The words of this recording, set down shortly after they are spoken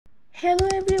Hello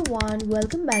everyone,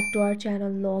 welcome back to our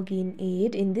channel Login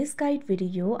Aid. In this guide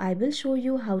video, I will show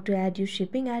you how to add your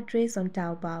shipping address on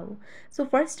Taobao. So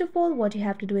first of all, what you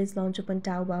have to do is launch open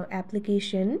Taobao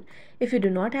application. If you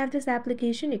do not have this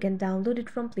application, you can download it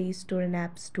from Play Store and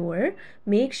App Store.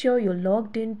 Make sure you're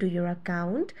logged in to your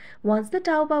account. Once the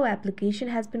Taobao application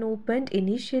has been opened,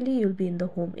 initially you'll be in the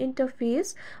home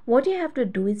interface. What you have to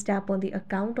do is tap on the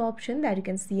account option that you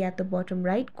can see at the bottom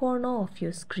right corner of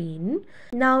your screen.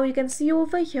 Now you can see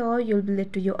over here you'll be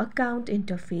led to your account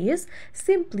interface.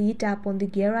 Simply tap on the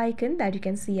gear icon that you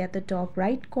can see at the top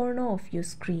right corner of your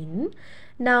screen.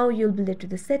 Now you'll be led to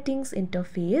the settings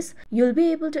interface. You'll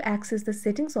be able to access the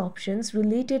settings options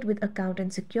related with account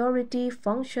and security,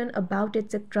 function, about,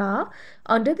 etc.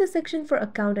 Under the section for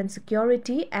account and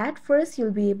security, at first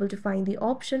you'll be able to find the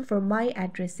option for my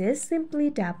addresses. Simply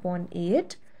tap on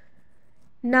it.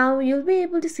 Now you'll be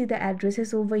able to see the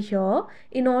addresses over here.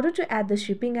 In order to add the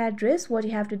shipping address, what you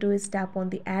have to do is tap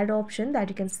on the add option that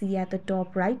you can see at the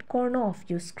top right corner of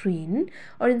your screen.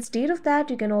 Or instead of that,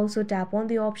 you can also tap on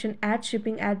the option add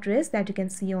shipping address that you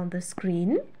can see on the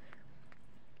screen.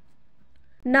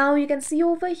 Now you can see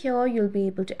over here you'll be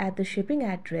able to add the shipping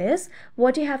address.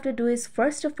 What you have to do is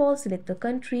first of all select the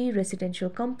country, residential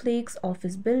complex,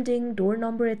 office building, door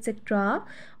number, etc.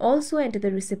 Also enter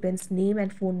the recipient's name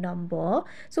and phone number.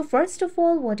 So first of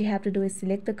all what you have to do is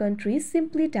select the country.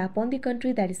 Simply tap on the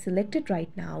country that is selected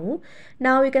right now.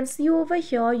 Now you can see over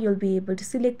here you'll be able to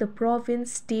select the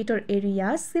province, state or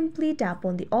area. Simply tap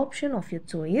on the option of your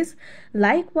choice.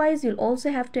 Likewise, you'll also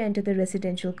have to enter the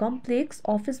residential complex,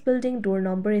 office building, door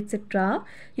number, etc.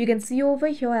 You can see over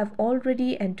here I've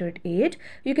already entered it.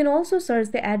 You can also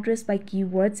search the address by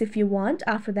keywords if you want.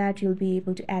 After that you'll be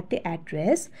able to add the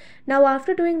address. Now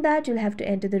after doing that you'll have to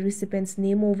enter the recipient's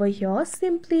name over here.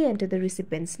 Simply enter the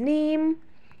recipient's name.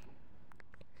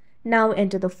 Now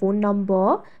enter the phone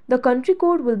number. The country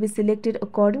code will be selected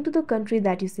according to the country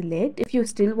that you select. If you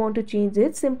still want to change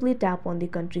it, simply tap on the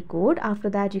country code. After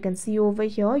that you can see over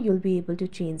here you'll be able to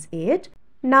change it.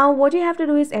 Now what you have to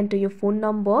do is enter your phone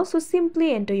number. So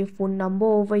simply enter your phone number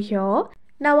over here.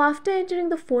 Now after entering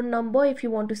the phone number, if you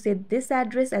want to set this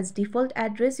address as default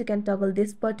address, you can toggle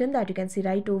this button that you can see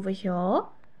right over here.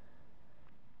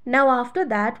 Now after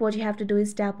that what you have to do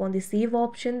is tap on the save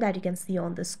option that you can see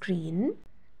on the screen.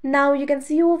 Now you can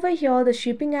see over here the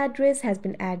shipping address has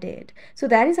been added. So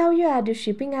that is how you add your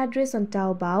shipping address on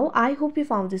Taobao. I hope you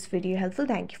found this video helpful.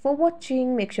 Thank you for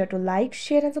watching. Make sure to like,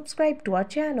 share and subscribe to our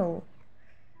channel.